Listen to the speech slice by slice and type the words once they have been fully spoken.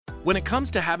When it comes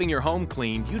to having your home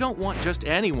cleaned, you don't want just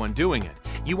anyone doing it.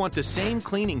 You want the same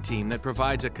cleaning team that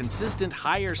provides a consistent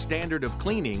higher standard of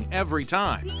cleaning every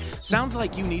time. Sounds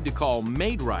like you need to call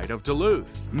Maid-Rite of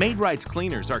Duluth. Maid-Rite's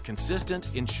cleaners are consistent,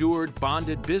 insured,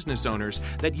 bonded business owners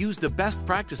that use the best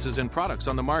practices and products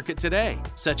on the market today,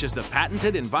 such as the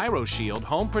patented EnviroShield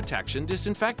home protection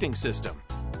disinfecting system.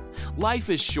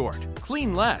 Life is short.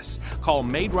 Clean less. Call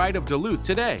Maid-Rite of Duluth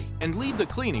today and leave the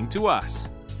cleaning to us.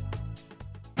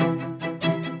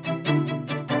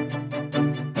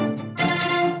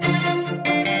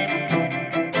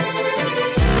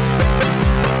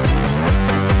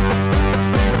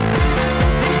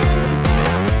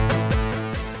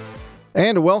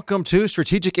 And welcome to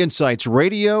Strategic Insights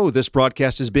Radio. This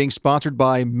broadcast is being sponsored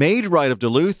by Maid-Rite of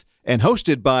Duluth and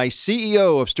hosted by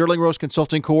CEO of Sterling Rose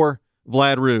Consulting Corp.,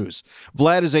 Vlad Ruse.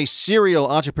 Vlad is a serial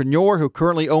entrepreneur who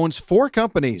currently owns 4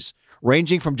 companies,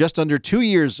 ranging from just under 2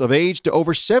 years of age to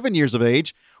over 7 years of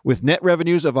age, with net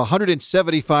revenues of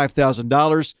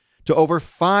 $175,000 to over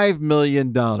 $5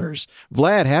 million.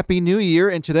 Vlad, Happy New Year.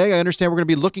 And today I understand we're going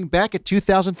to be looking back at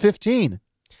 2015.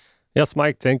 Yes,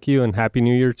 Mike, thank you, and Happy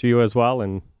New Year to you as well,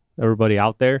 and everybody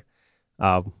out there.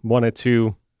 Wanted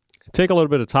to take a little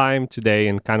bit of time today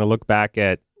and kind of look back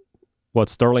at what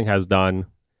Sterling has done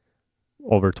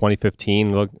over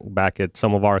 2015, look back at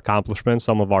some of our accomplishments,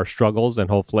 some of our struggles, and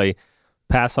hopefully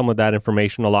pass some of that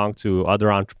information along to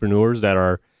other entrepreneurs that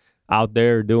are out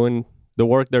there doing the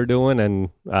work they're doing, and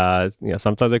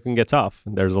sometimes it can get tough.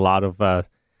 There's a lot of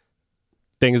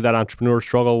things that entrepreneurs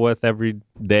struggle with every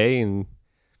day, and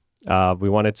we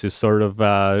wanted to sort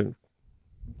of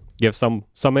give some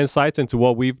insights into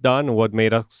what we've done and what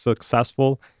made us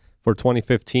successful for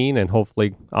 2015 and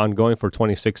hopefully ongoing for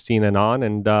 2016 and on,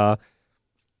 and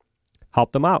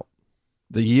help them out.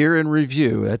 The year in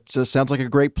review. That sounds like a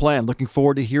great plan. Looking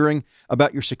forward to hearing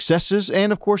about your successes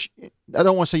and, of course, I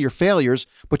don't want to say your failures,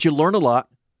 but you learn a lot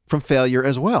from failure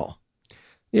as well.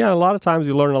 Yeah, a lot of times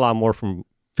you learn a lot more from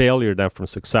failure than from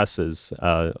successes.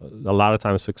 A lot of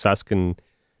times success can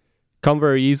come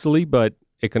very easily, but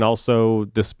it can also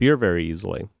disappear very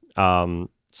easily. So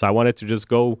I wanted to just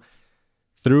go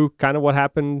through kind of what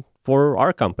happened for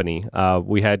our company.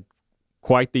 We had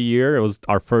quite the year. It was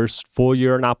our first full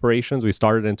year in operations. We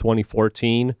started in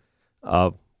 2014,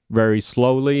 very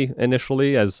slowly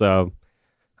initially, as I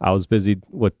was busy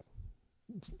with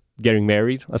getting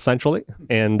married, essentially.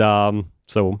 And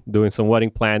so doing some wedding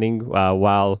planning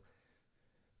while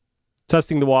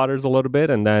testing the waters a little bit,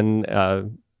 and then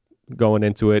going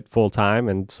into it full time.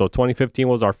 And so 2015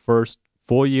 was our first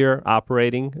full year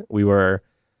operating.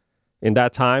 In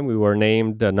that time, we were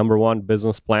named the #1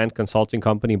 business plan consulting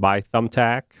company by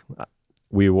Thumbtack.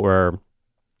 We were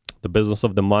the business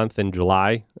of the month in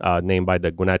July, named by the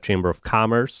Gwinnett Chamber of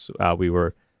Commerce. We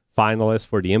were finalists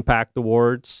for the Impact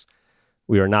Awards.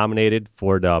 We were nominated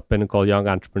for the Pinnacle Young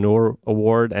Entrepreneur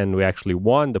Award, and we actually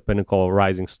won the Pinnacle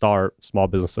Rising Star Small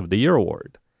Business of the Year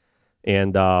Award.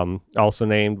 And also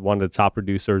named one of the top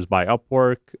producers by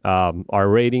Upwork. Our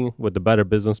rating with the Better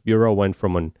Business Bureau went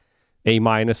from an A-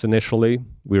 initially.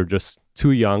 We were just too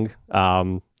young.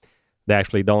 They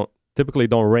actually typically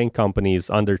don't rank companies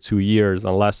under 2 years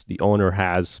unless the owner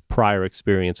has prior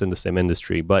experience in the same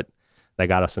industry. But they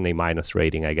got us an A-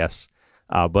 rating, I guess.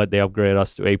 But they upgraded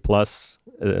us to A+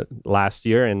 last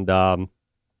year. And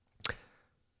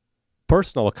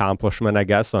personal accomplishment, I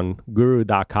guess, on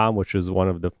Guru.com, which is one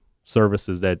of the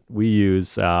services that we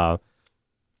use.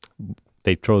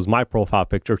 They chose my profile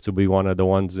picture to be one of the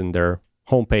ones in their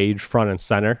homepage, front and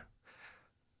center.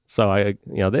 So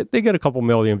they get a couple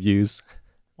million views.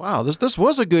 Wow, this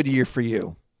was a good year for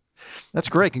you. That's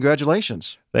great.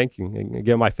 Congratulations. Thank you.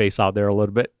 Get my face out there a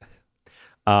little bit.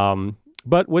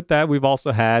 But with that, we've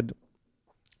also had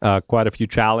quite a few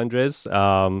challenges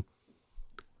from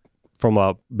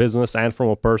a business and from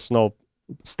a personal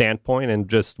standpoint, and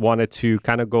just wanted to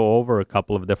kind of go over a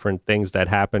couple of different things that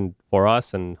happened for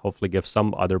us and hopefully give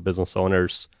some other business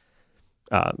owners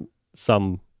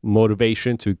some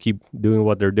motivation to keep doing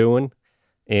what they're doing.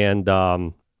 And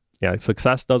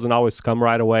success doesn't always come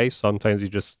right away. Sometimes you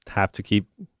just have to keep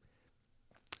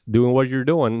doing what you're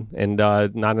doing, and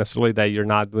not necessarily that you're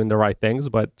not doing the right things,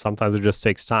 but sometimes it just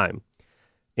takes time.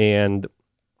 And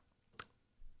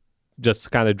just to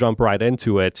kind of jump right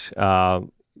into it,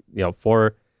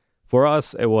 for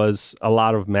us, it was a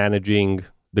lot of managing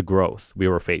the growth we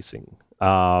were facing.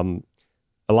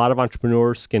 A lot of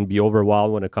entrepreneurs can be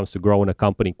overwhelmed when it comes to growing a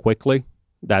company quickly.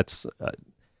 That's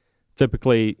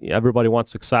typically everybody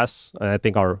wants success. And I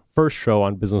think our first show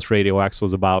on Business Radio X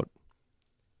was about.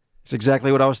 It's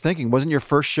exactly what I was thinking. Wasn't your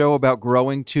first show about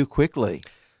growing too quickly?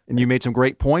 And you made some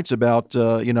great points about,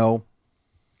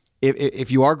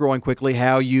 if you are growing quickly,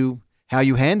 how you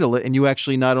handle it. And you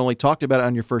actually not only talked about it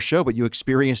on your first show, but you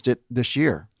experienced it this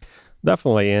year.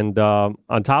 Definitely. And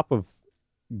on top of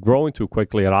growing too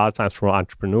quickly, a lot of times for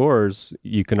entrepreneurs,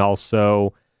 you can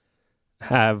also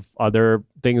have other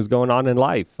things going on in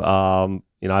life.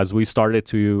 As we started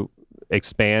to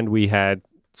expand, we had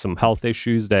some health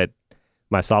issues that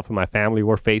myself and my family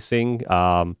were facing.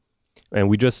 And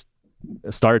we just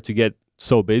started to get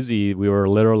so busy, we were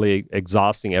literally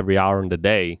exhausting every hour in the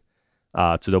day,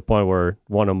 to the point where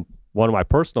one of my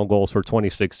personal goals for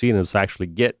 2016 is to actually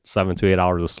get 7 to 8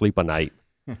 hours of sleep a night.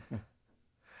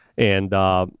 And,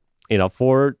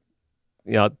 for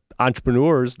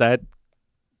entrepreneurs, that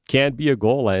can't be a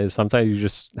goal. And sometimes you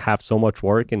just have so much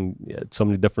work and so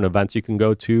many different events you can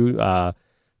go to,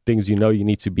 things you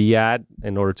need to be at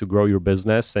in order to grow your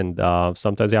business. And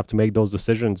sometimes you have to make those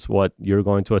decisions, what you're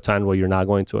going to attend, what you're not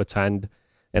going to attend,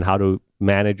 and how to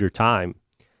manage your time.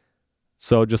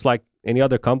 So just like any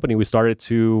other company, we started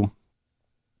to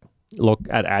look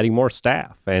at adding more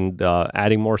staff and to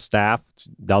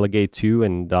delegate to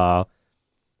and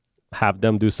have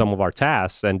them do some of our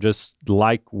tasks. And just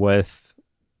like with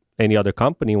any other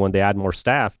company, when they add more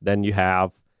staff, then you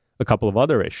have a couple of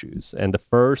other issues. And the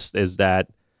first is that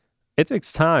it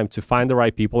takes time to find the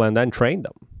right people and then train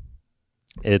them.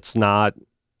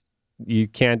 You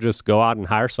can't just go out and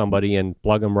hire somebody and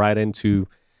plug them right into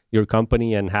your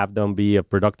company and have them be a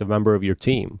productive member of your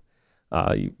team.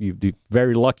 You'd be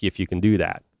very lucky if you can do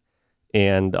that.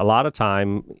 And a lot of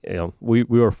time, we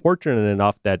were fortunate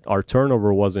enough that our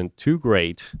turnover wasn't too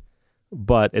great,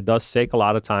 but it does take a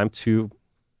lot of time to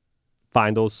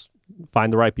find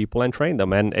the right people and train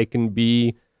them. And it can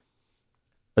be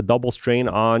a double strain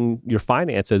on your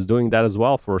finances doing that as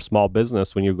well for a small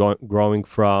business when you're growing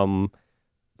from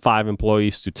 5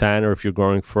 employees to 10, or if you're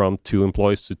growing from 2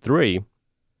 employees to 3.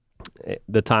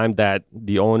 The time that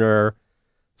the owner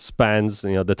spends,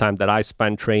 the time that I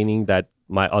spend training, that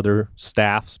my other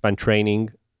staff spend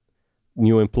training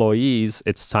new employees,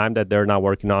 it's time that they're not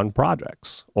working on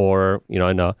projects. Or,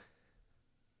 in a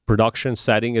production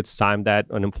setting, it's time that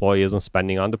an employee isn't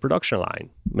spending on the production line,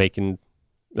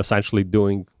 essentially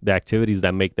doing the activities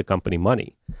that make the company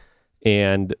money.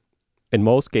 And in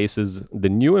most cases, the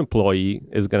new employee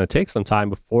is going to take some time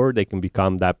before they can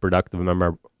become that productive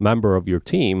member of your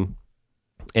team.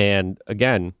 And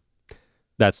again,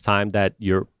 that's time that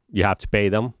you have to pay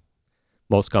them.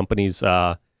 Most companies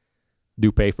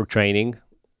do pay for training,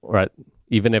 or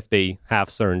even if they have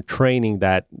certain training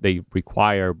that they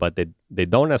require, but they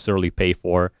don't necessarily pay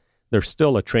for, there's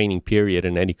still a training period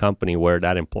in any company where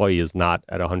that employee is not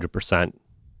at 100%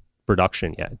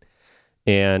 production yet.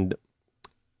 And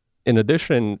in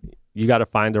addition, you got to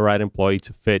find the right employee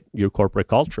to fit your corporate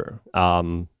culture.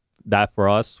 That for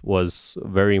us was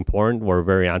very important. We're a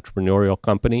very entrepreneurial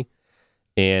company,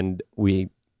 and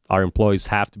our employees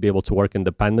have to be able to work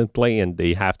independently, and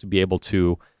they have to be able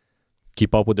to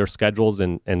keep up with their schedules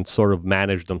and sort of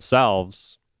manage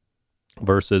themselves,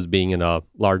 versus being in a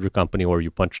larger company where you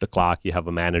punch the clock, you have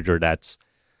a manager that's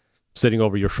sitting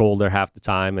over your shoulder half the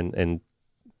time and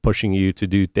pushing you to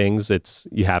do things.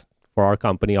 For our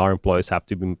company, our employees have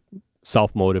to be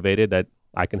self-motivated, that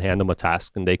I can hand them a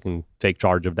task and they can take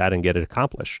charge of that and get it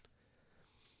accomplished.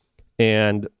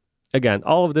 And again,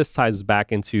 all of this ties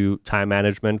back into time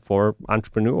management for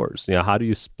entrepreneurs. How do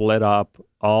you split up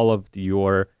all of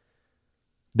your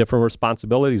different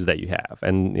responsibilities that you have?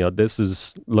 And this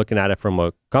is looking at it from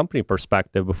a company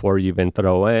perspective before you even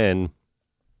throw in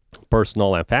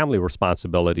personal and family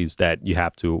responsibilities that you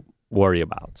have to worry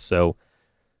about. So,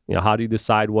 how do you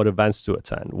decide what events to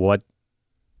attend, what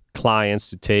clients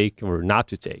to take or not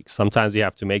to take? Sometimes you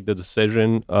have to make the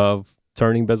decision of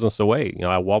turning business away.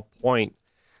 At what point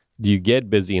do you get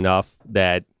busy enough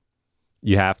that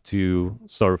you have to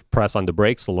sort of press on the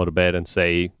brakes a little bit and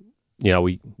say,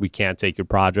 we can't take your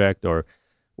project, or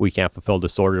we can't fulfill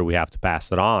this order, we have to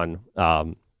pass it on.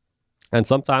 And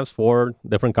sometimes for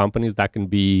different companies that can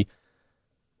be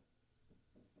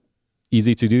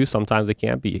easy to do, sometimes it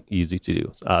can't be easy to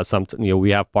do.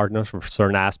 We have partners for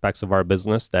certain aspects of our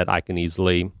business that I can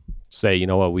easily say,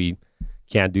 we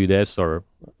can't do this, or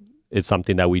it's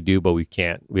something that we do, but we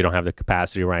don't have the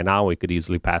capacity right now. We could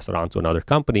easily pass it on to another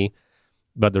company,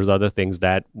 but there's other things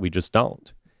that we just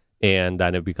don't. And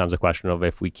then it becomes a question of,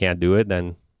 if we can't do it,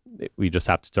 then we just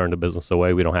have to turn the business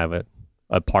away. We don't have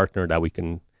a partner that we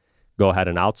can go ahead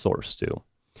and outsource to.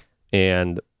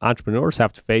 And entrepreneurs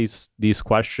have to face these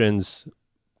questions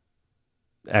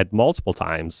at multiple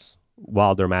times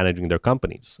while they're managing their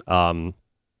companies.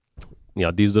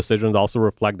 These decisions also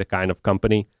reflect the kind of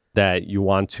company that you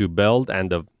want to build and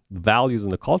the values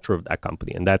and the culture of that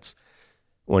company. And that's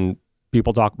when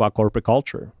people talk about corporate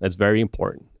culture. That's very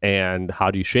important. And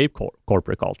how do you shape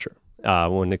corporate culture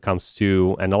when it comes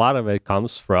to, and a lot of it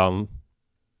comes from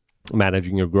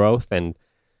managing your growth and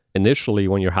initially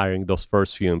when you're hiring those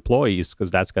first few employees, because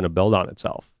that's going to build on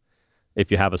itself. If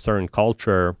you have a certain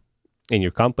culture in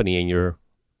your company and you're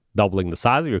doubling the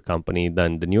size of your company,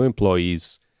 then the new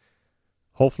employees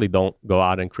hopefully don't go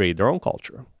out and create their own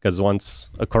culture. Because once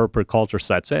a corporate culture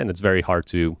sets in, it's very hard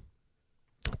to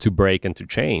break and to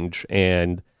change.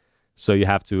 And so you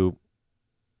have to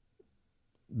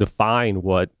define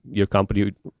what your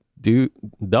company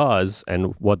does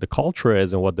and what the culture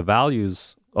is and what the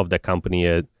values of the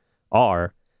company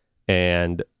are,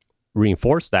 and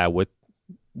reinforce that with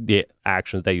the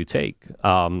actions that you take.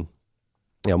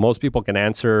 Most people can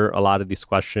answer a lot of these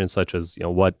questions, such as,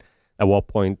 at what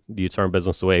point do you turn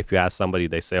business away? If you ask somebody,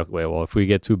 they say, okay, well, if we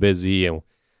get too busy and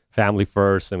family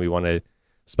first and we want to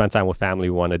spend time with family,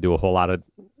 we want to do a whole lot of,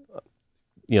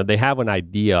 they have an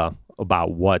idea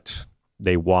about what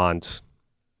they want,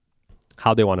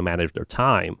 how they want to manage their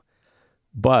time.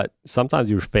 But sometimes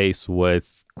you're faced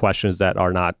with questions that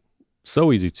are not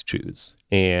so easy to choose.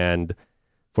 And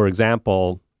for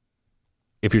example,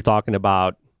 if you're talking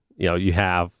about, you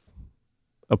have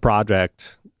a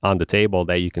project on the table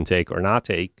that you can take or not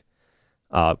take,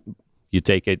 you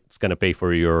take it, it's going to pay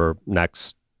for your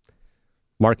next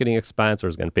marketing expense, or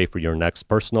it's going to pay for your next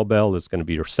personal bill, it's going to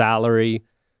be your salary,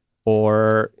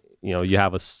 or you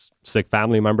have a sick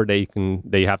family member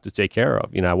that you have to take care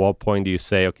of. At what point do you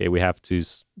say, okay, we have to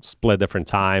split different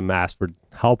time, ask for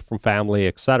help from family,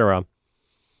 etc.,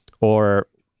 or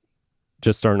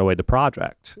just turn away the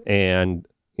project? And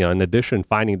in addition,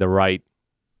 finding the right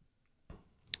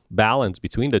balance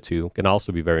between the two can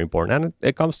also be very important. And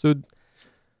it comes to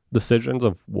decisions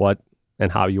of what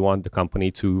and how you want the company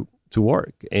to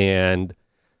work. And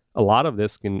a lot of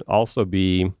this can also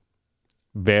be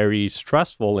very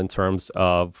stressful in terms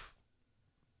of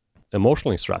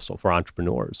emotionally stressful for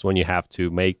entrepreneurs when you have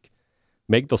to make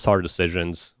those hard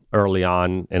decisions early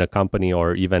on in a company,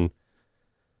 or even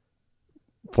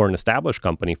for an established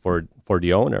company, for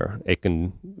the owner. It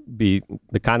can be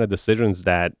the kind of decisions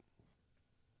that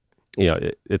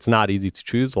it's not easy to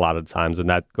choose a lot of times, and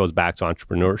that goes back to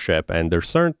entrepreneurship. And there's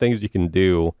certain things you can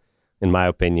do, in my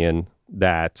opinion,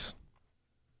 that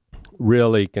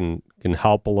really can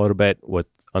help a little bit with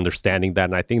understanding that.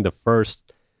 And I think the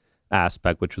first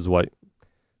aspect, which is what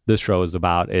this show is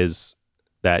about, is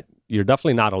that you're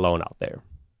definitely not alone out there.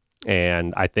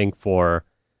 And I think for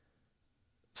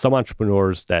some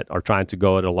entrepreneurs that are trying to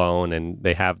go it alone and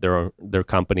they have their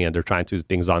company and they're trying to do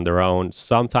things on their own,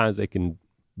 sometimes it can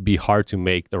be hard to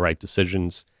make the right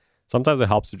decisions. Sometimes it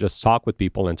helps to just talk with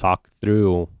people and talk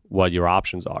through what your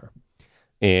options are.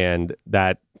 And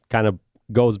that kind of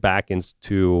goes back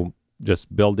into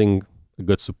just building a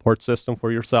good support system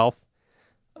for yourself,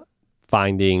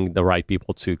 finding the right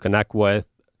people to connect with.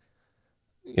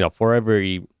 For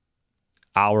every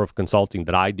hour of consulting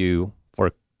that I do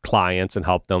for clients and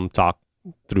help them talk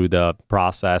through the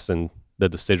process and the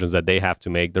decisions that they have to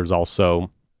make, there's also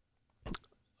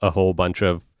a whole bunch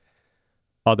of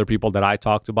other people that I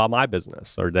talk to about my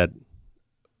business, or that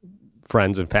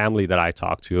friends and family that I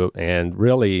talk to. And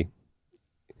really,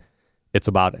 it's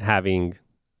about having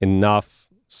enough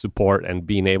support and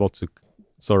being able to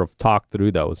sort of talk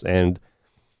through those. And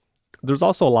there's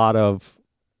also a lot of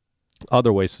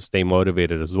other ways to stay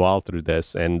motivated as well through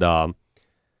this. And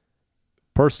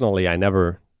personally, I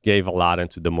never gave a lot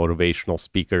into the motivational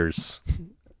speakers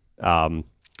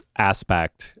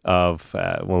aspect of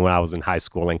when I was in high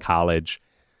school and college.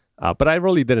 But I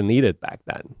really didn't need it back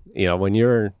then.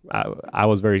 When I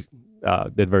was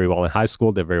did very well in high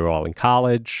school, did very well in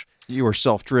college. You were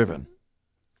self-driven.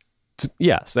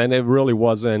 Yes, and it really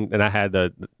wasn't. And I had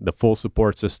the full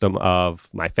support system of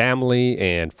my family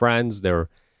and friends.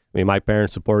 My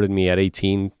parents supported me at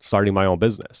 18, starting my own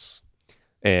business.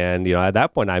 And, at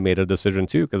that point, I made a decision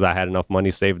too, because I had enough money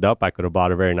saved up. I could have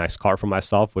bought a very nice car for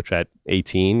myself, which at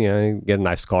 18, get a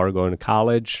nice car going to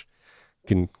college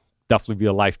can definitely be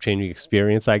a life-changing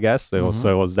experience, I guess. So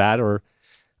it was that, or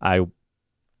I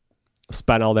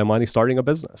spent all that money starting a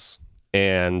business.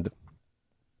 And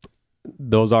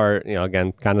those are,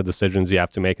 again, kind of decisions you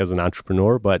have to make as an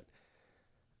entrepreneur. But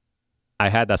I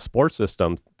had that support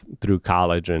system through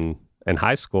college and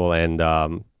high school, and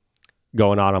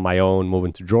going out on my own,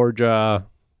 moving to Georgia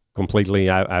completely.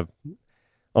 I've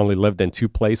only lived in two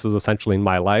places essentially in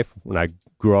my life. When I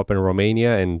grew up in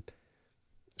Romania and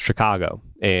Chicago,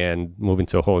 and moving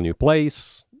to a whole new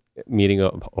place, meeting a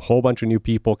whole bunch of new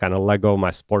people, kind of let go of my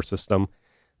support system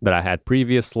that I had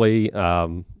previously.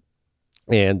 And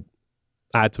I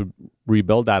had to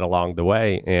rebuild that along the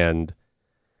way, and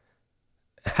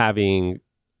having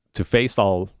to face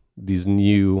all these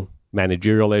new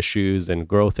managerial issues and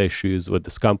growth issues with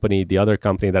this company. The other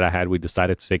company that I had, we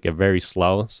decided to take it very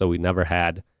slow. So we never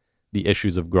had the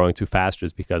issues of growing too fast,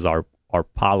 just because our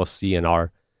policy and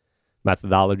our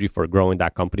methodology for growing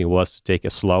that company was to take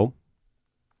it slow.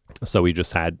 So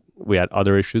we had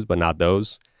other issues, but not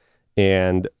those.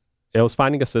 And it was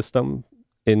finding a system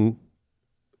in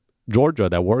Georgia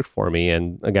that worked for me.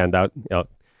 And again, that,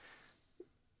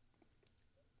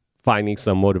 finding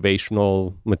some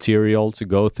motivational material to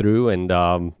go through. And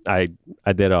I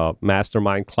did a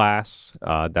mastermind class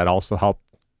that also helped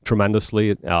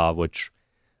tremendously, which,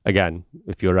 again,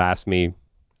 if you had asked me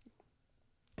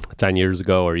 10 years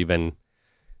ago or even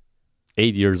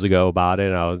 8 years ago about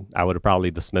it, I would have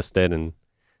probably dismissed it and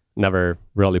never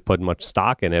really put much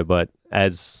stock in it. But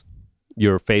as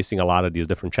you're facing a lot of these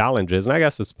different challenges, and I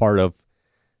guess it's part of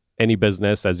any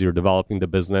business, as you're developing the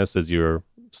business, as you're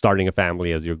starting a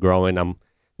family, as you're growing, I'm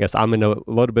in a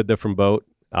little bit different boat.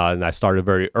 And I started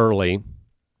very early.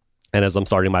 And as I'm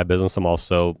starting my business, I'm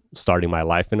also starting my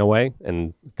life in a way,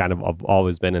 and kind of I've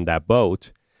always been in that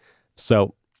boat.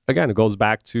 So again, it goes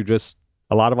back to just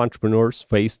a lot of entrepreneurs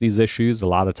face these issues. A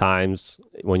lot of times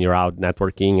when you're out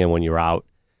networking and when you're out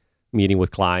meeting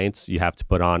with clients, you have to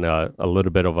put on a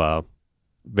little bit of a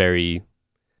very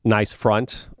nice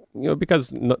front,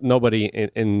 because nobody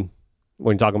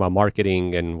when you're talking about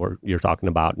marketing and you're talking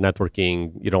about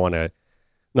networking,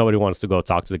 nobody wants to go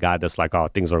talk to the guy that's like, oh,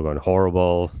 things are going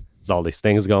horrible. There's all these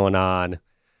things going on.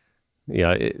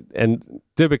 And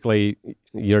typically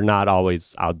you're not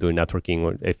always out doing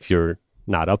networking if you're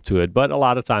not up to it. But a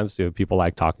lot of times people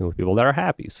like talking with people that are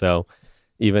happy. So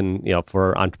even,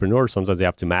 for entrepreneurs, sometimes you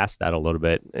have to mask that a little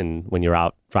bit. And when you're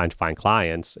out trying to find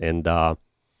clients, and I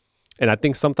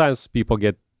think sometimes people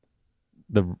get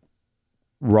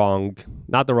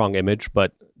not the wrong image,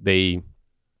 but they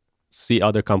see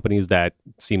other companies that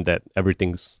seem that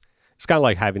it's kind of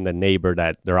like having the neighbor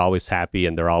that they're always happy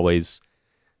and they're always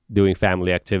doing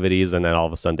family activities, and then all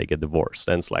of a sudden they get divorced.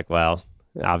 And it's like, well,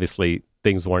 obviously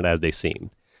things weren't as they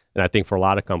seemed. And I think for a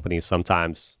lot of companies,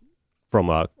 sometimes from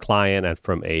a client and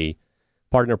from a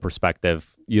partner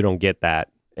perspective, you don't get that.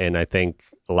 And I think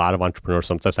a lot of entrepreneurs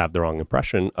sometimes have the wrong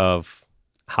impression of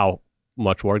how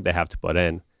much work they have to put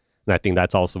in. And I think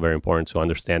that's also very important to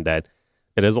understand that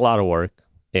it is a lot of work.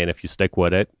 And if you stick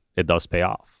with it, it does pay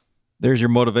off. There's your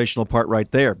motivational part right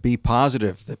there. Be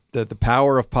positive, the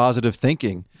power of positive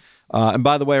thinking. And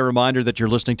by the way, a reminder that you're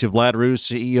listening to Vlad Roos,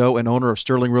 CEO and owner of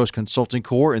Sterling Rose Consulting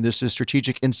Corp., and this is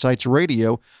Strategic Insights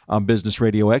Radio on Business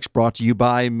Radio X, brought to you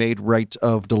by Made Right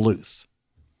of Duluth.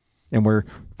 And we're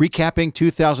recapping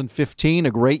 2015,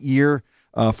 a great year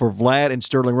for Vlad and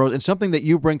Sterling Rose. And something that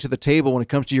you bring to the table when it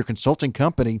comes to your consulting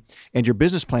company and your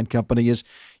business plan company is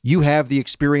you have the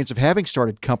experience of having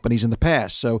started companies in the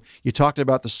past. So you talked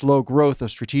about the slow growth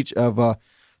of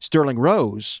Sterling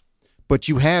Rose, but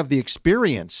you have the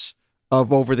experience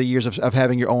of over the years of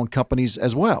having your own companies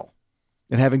as well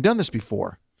and having done this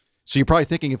before. So you're probably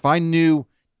thinking, if I knew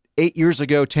 8 years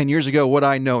ago, 10 years ago, what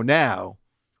I know now,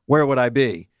 where would I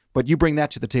be? But you bring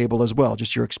that to the table as well,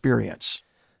 just your experience.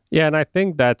 Yeah, and I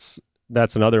think that's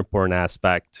another important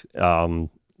aspect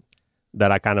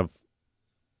that I kind of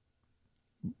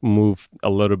move a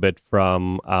little bit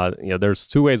from. There's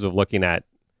two ways of looking at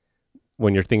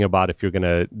when you're thinking about if you're going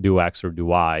to do X or do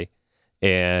Y.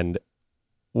 And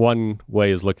one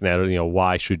way is looking at,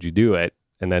 why should you do it?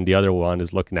 And then the other one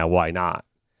is looking at why not.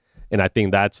 And I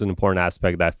think that's an important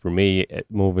aspect that for me,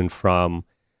 moving from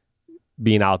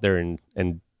being out there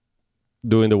and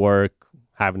doing the work,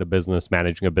 having a business,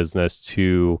 managing a business,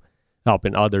 to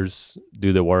helping others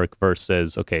do the work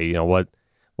versus, okay,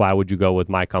 why would you go with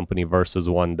my company versus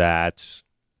one that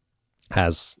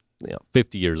has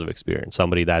 50 years of experience,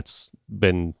 somebody that's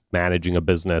been managing a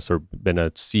business or been a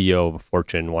CEO of a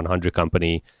Fortune 100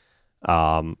 company.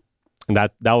 And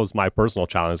that was my personal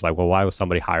challenge. Like, well, why would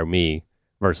somebody hire me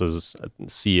versus a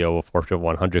CEO of a Fortune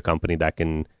 100 company that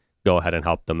can go ahead and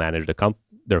help them manage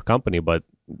their company? But,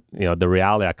 the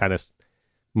reality, I kind of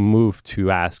moved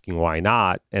to asking why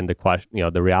not. And the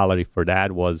question, the reality for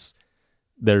that was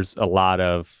there's a lot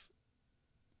of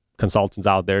consultants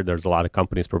out there. There's a lot of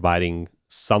companies providing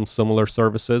some similar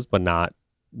services, but not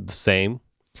the same.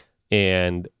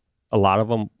 And a lot of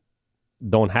them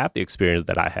don't have the experience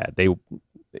that I had.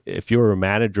 If you're a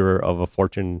manager of a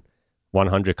Fortune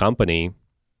 100 company,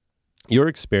 your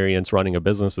experience running a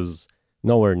business is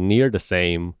nowhere near the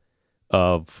same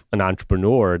of an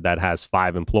entrepreneur that has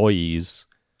 5 employees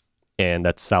and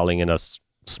that's selling in a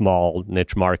small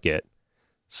niche market.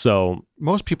 So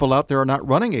most people out there are not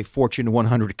running a Fortune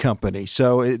 100 company,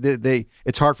 so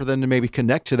it's hard for them to maybe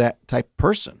connect to that type of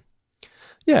person.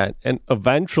 Yeah, and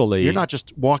eventually you're not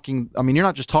just talking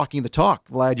the talk,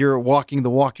 Vlad. You're walking the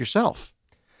walk yourself.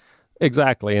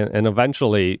 Exactly, and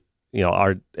eventually,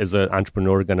 is an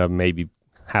entrepreneur going to maybe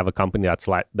have a company that's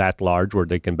that large where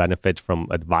they can benefit from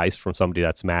advice from somebody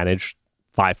that's managed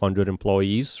 500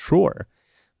 employees? Sure.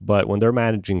 But when they're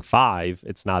managing 5,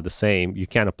 it's not the same. You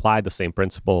can't apply the same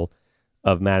principle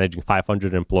of managing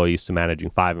 500 employees to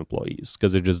managing 5 employees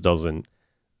because it just doesn't,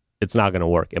 it's not going to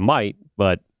work. It might,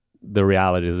 but the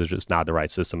reality is it's just not the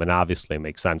right system. And obviously it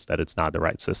makes sense that it's not the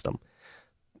right system.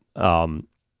 And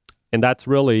that's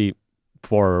really,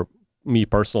 for me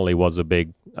personally, was a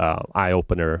big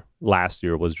eye-opener last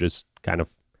year, was just kind of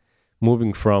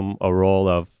moving from a role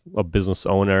of a business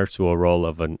owner to a role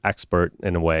of an expert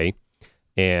in a way,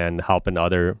 and helping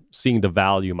seeing the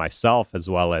value myself, as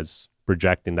well as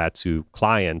projecting that to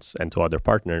clients and to other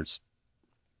partners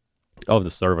of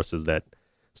the services that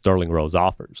Sterling Rose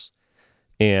offers.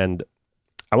 And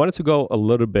I wanted to go a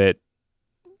little bit,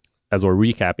 as we're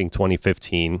recapping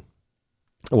 2015,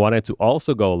 I wanted to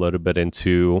also go a little bit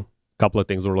into a couple of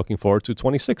things we're looking forward to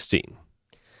 2016.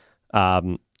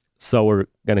 So we're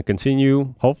going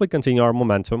to hopefully continue our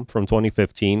momentum from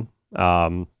 2015,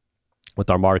 with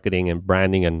our marketing and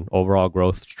branding and overall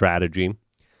growth strategy.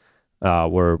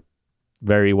 We're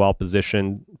very well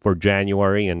positioned for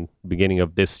January and beginning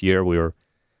of this year.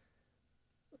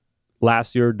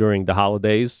 Last year during the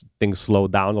holidays, things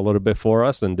slowed down a little bit for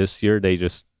us, and this year they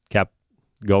just kept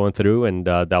going through, and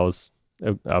that was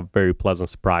a very pleasant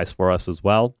surprise for us as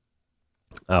well.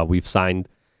 We've signed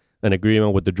an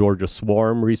agreement with the Georgia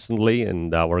Swarm recently,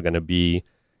 and we're going to be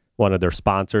one of their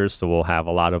sponsors, so we'll have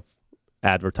a lot of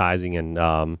advertising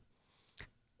and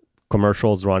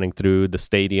commercials running through the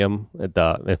stadium at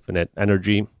the Infinite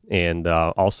Energy, and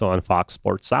also on Fox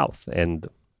Sports South. And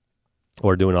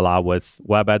we're doing a lot with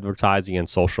web advertising and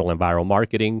social and viral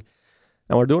marketing,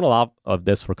 and we're doing a lot of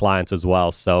this for clients as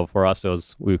well. So for us,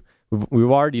 we've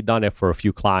already done it for a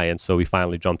few clients, so we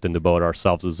finally jumped in the boat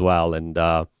ourselves as well, and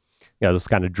just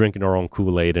kind of drinking our own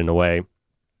Kool-Aid in a way.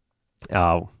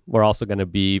 We're also going to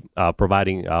be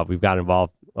providing. We've got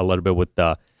involved a little bit with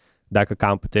the DECA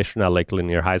competition at Lake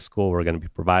Lanier High School. We're going to be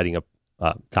providing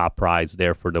a top prize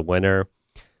there for the winner,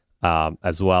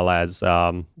 as well as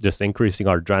just increasing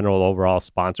our general overall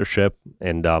sponsorship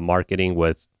and marketing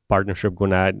with Partnership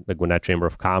Gwinnett, the Gwinnett Chamber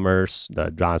of Commerce, the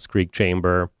Johns Creek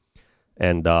Chamber,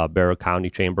 and Barrow County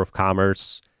Chamber of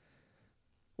Commerce.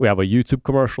 We have a YouTube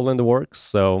commercial in the works,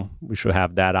 so we should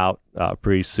have that out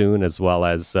pretty soon, as well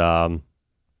as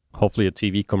hopefully a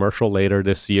TV commercial later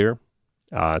this year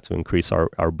to increase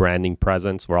our branding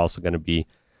presence. We're also going to be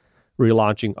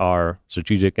relaunching our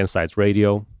Strategic Insights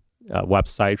Radio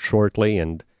website shortly,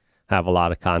 and have a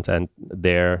lot of content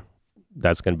there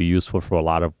that's going to be useful for a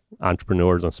lot of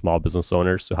entrepreneurs and small business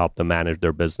owners to help them manage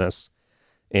their business,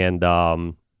 and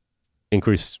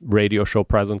increase radio show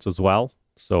presence as well.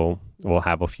 So we'll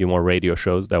have a few more radio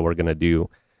shows that we're going to do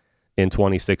in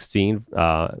 2016.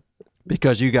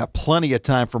 Because you got plenty of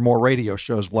time for more radio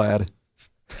shows, Vlad.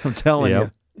 I'm telling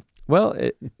you. Well,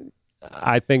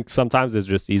 I think sometimes it's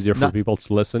just easier for people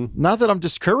to listen. Not that I'm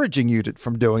discouraging you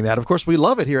from doing that. Of course, we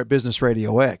love it here at Business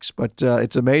Radio X, but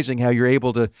it's amazing how you're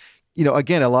able to,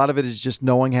 again, a lot of it is just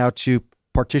knowing how to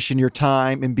partition your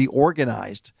time and be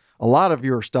organized. A lot of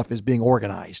your stuff is being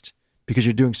organized because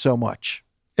you're doing so much.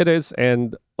 It is,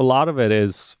 and a lot of it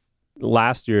is,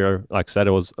 last year, like I said,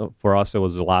 it was for us, it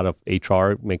was a lot of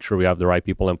HR, make sure we have the right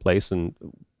people in place, and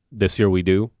this year we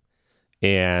do.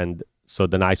 And so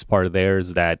the nice part there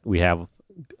is that we have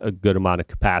a good amount of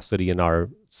capacity in our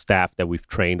staff that we've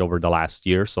trained over the last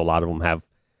year. So a lot of them have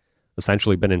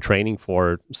essentially been in training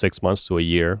for 6 months to a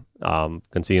year,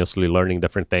 continuously learning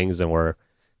different things, and we're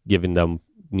giving them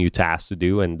new tasks to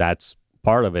do. And that's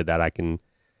part of it, that I can,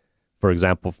 for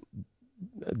example,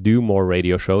 do more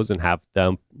radio shows and have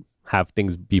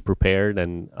things be prepared,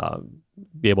 and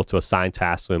be able to assign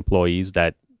tasks to employees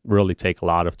that really take a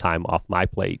lot of time off my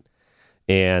plate.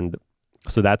 And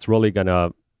so that's really going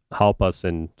to help us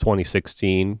in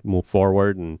 2016 move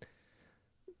forward and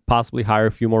possibly hire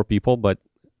a few more people, but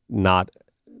not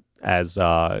as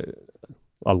a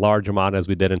large amount as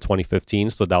we did in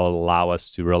 2015. So that will allow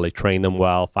us to really train them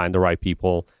well, find the right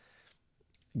people,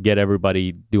 get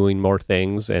everybody doing more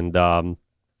things. And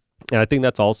I think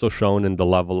that's also shown in the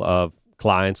level of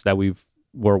clients that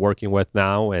we're working with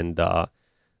now. And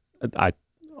I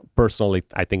personally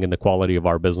think in the quality of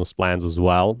our business plans as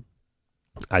well.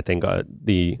 I think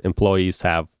the employees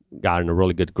have gotten a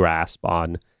really good grasp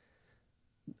on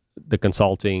the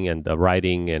consulting and the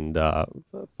writing and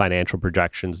financial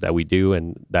projections that we do,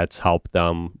 and that's helped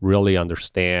them really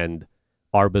understand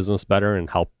our business better and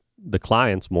help the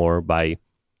clients more by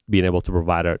being able to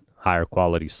provide a higher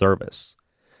quality service.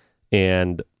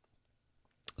 And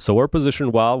so we're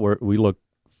positioned well. We look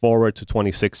forward to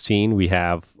 2016. We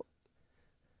have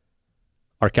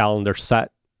our calendar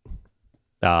set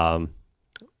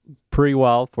pretty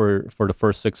well for the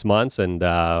first 6 months, and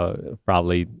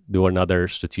probably do another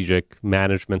strategic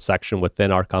management section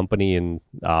within our company in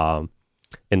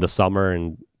the summer,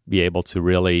 and be able to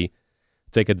really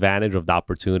take advantage of the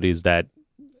opportunities that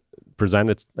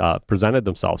presented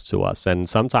themselves to us. And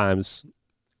sometimes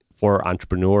for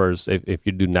entrepreneurs, if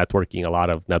you do networking, a lot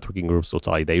of networking groups will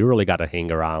tell you they really got to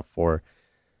hang around for a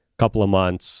couple of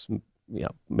months,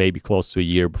 maybe close to a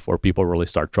year before people really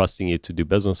start trusting you to do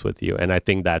business with you. And I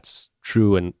think that's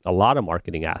true in a lot of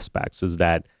marketing aspects, is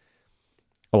that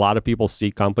a lot of people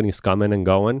see companies coming and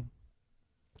going,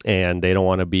 and they don't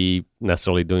want to be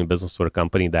necessarily doing business with a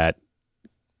company that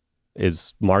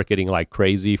is marketing like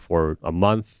crazy for a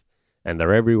month and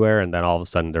they're everywhere, and then all of a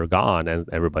sudden they're gone, and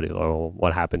everybody, oh,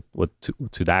 what happened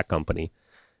to that company?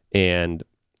 And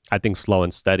I think slow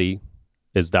and steady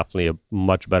is definitely a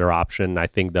much better option. I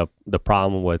think the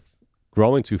problem with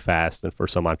growing too fast, and for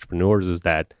some entrepreneurs, is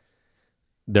that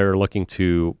they're looking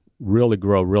to really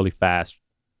grow really fast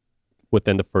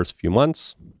within the first few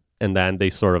months, and then they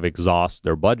sort of exhaust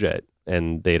their budget,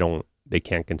 and they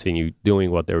can't continue doing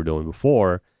what they were doing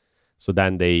before. So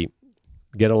then they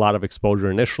get a lot of exposure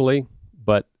initially,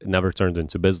 but it never turns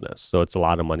into business. So it's a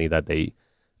lot of money that they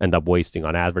end up wasting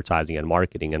on advertising and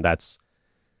marketing. And that's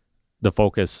the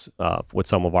focus with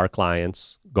some of our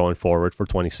clients going forward for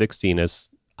 2016, is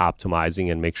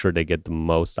optimizing and make sure they get the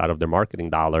most out of their marketing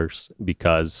dollars.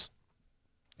 Because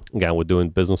again, we're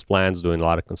doing business plans, doing a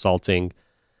lot of consulting.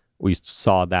 We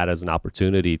saw that as an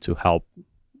opportunity to help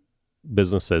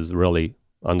businesses really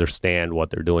understand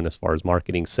what they're doing as far as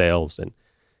marketing, sales, and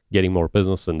getting more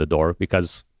business in the door,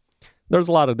 because there's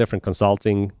a lot of different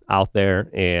consulting out there.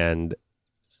 And,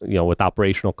 with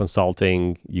operational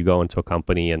consulting, you go into a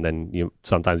company and then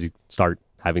sometimes you start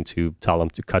having to tell them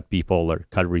to cut people or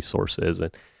cut resources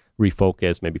and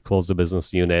refocus, maybe close the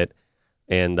business unit.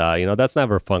 And, that's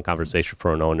never a fun conversation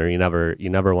for an owner. You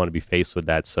never want to be faced with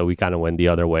that. So we kind of went the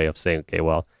other way of saying, okay,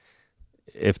 well,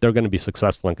 if they're going to be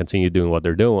successful and continue doing what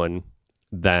they're doing,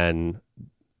 then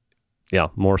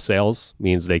more sales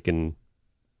means they can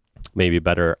maybe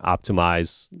better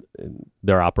optimize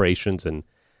their operations and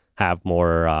have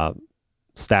more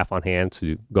staff on hand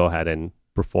to go ahead and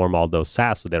perform all those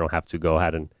tasks, so they don't have to go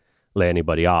ahead and lay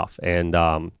anybody off. And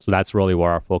so that's really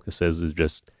where our focus is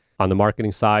just on the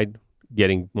marketing side,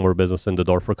 getting more business in the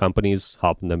door for companies,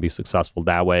 helping them be successful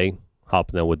that way,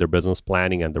 helping them with their business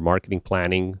planning and their marketing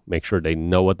planning, make sure they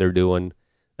know what they're doing,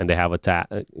 and they have a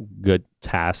good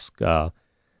task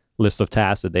list of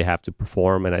tasks that they have to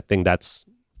perform. And I think that's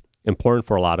important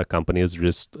for a lot of companies.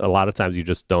 Just a lot of times you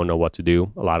just don't know what to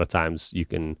do. A lot of times you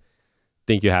can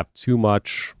think you have too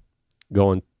much,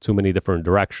 go in too many different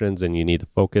directions, and you need to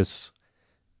focus.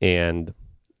 And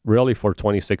really for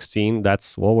 2016,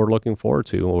 that's what we're looking forward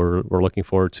to. We're looking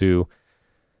forward to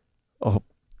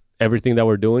everything that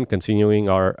we're doing, continuing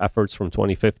our efforts from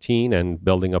 2015 and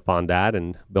building upon that,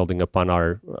 and building upon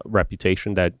our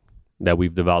reputation that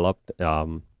we've developed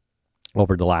over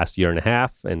the last year and a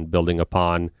half, and building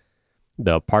upon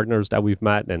the partners that we've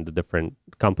met and the different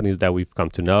companies that we've come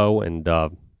to know, and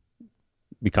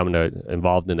becoming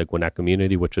involved in the Gwinnett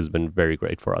community, which has been very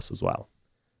great for us as well.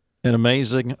 An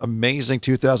amazing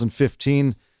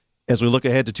 2015. As we look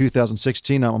ahead to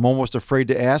 2016, I'm almost afraid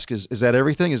to ask, is that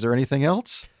everything? Is there anything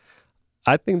else?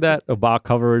 I think that about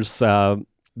covers the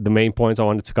main points I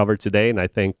wanted to cover today, and I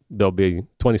think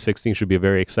 2016 should be a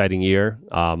very exciting year.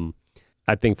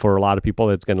 I think for a lot of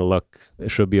people, it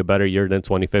should be a better year than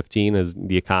 2015, as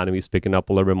the economy is picking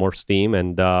up a little bit more steam,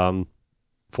 and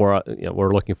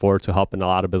we're looking forward to helping a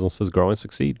lot of businesses grow and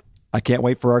succeed. I can't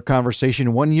wait for our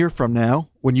conversation 1 year from now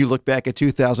when you look back at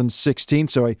 2016.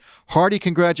 So a hearty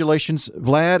congratulations,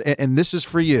 Vlad, and this is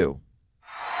for you.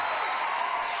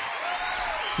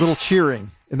 Little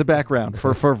cheering in the background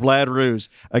for Vlad Roos.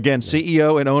 Again,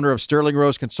 CEO and owner of Sterling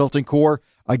Rose Consulting Corp.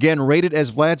 Again, rated,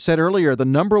 as Vlad said earlier, the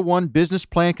 #1 business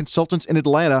plan consultants in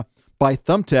Atlanta by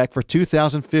Thumbtack for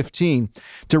 2015.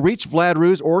 To reach Vlad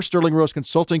Roos or Sterling Rose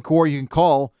Consulting Corp, you can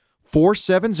call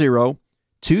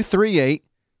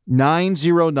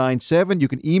 470-238-9097. You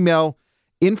can email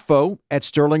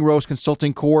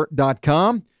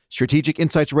info@sterlingroseconsultingcorp.com. Strategic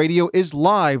Insights Radio is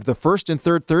live the first and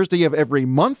third Thursday of every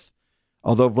month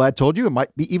Although Vlad told you it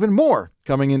might be even more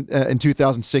coming in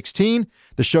 2016.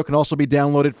 The show can also be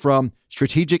downloaded from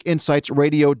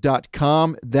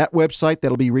strategicinsightsradio.com, that website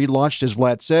that'll be relaunched, as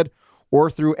Vlad said,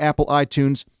 or through Apple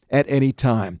iTunes at any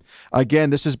time. Again,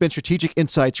 this has been Strategic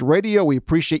Insights Radio. We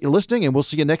appreciate you listening, and we'll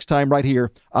see you next time right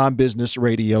here on Business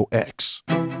Radio X.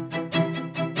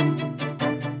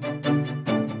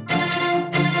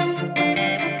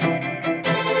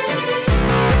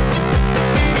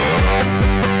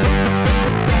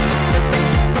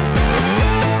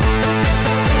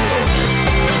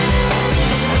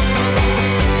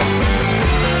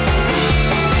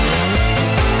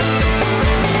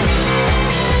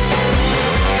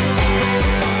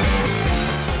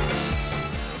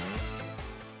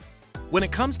 When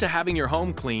it comes to having your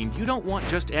home cleaned, you don't want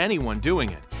just anyone doing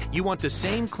it. You want the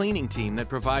same cleaning team that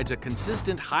provides a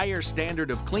consistent, higher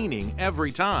standard of cleaning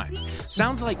every time.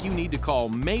 Sounds like you need to call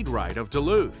Maid-Rite of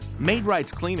Duluth.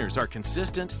 Maid-Rite's cleaners are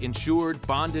consistent, insured,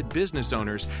 bonded business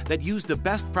owners that use the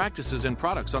best practices and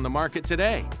products on the market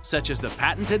today, such as the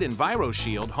patented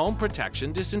EnviroShield home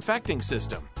protection disinfecting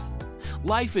system.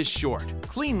 Life is short.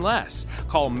 Clean less.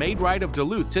 Call Maid-Rite of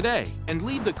Duluth today and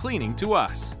leave the cleaning to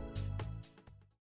us.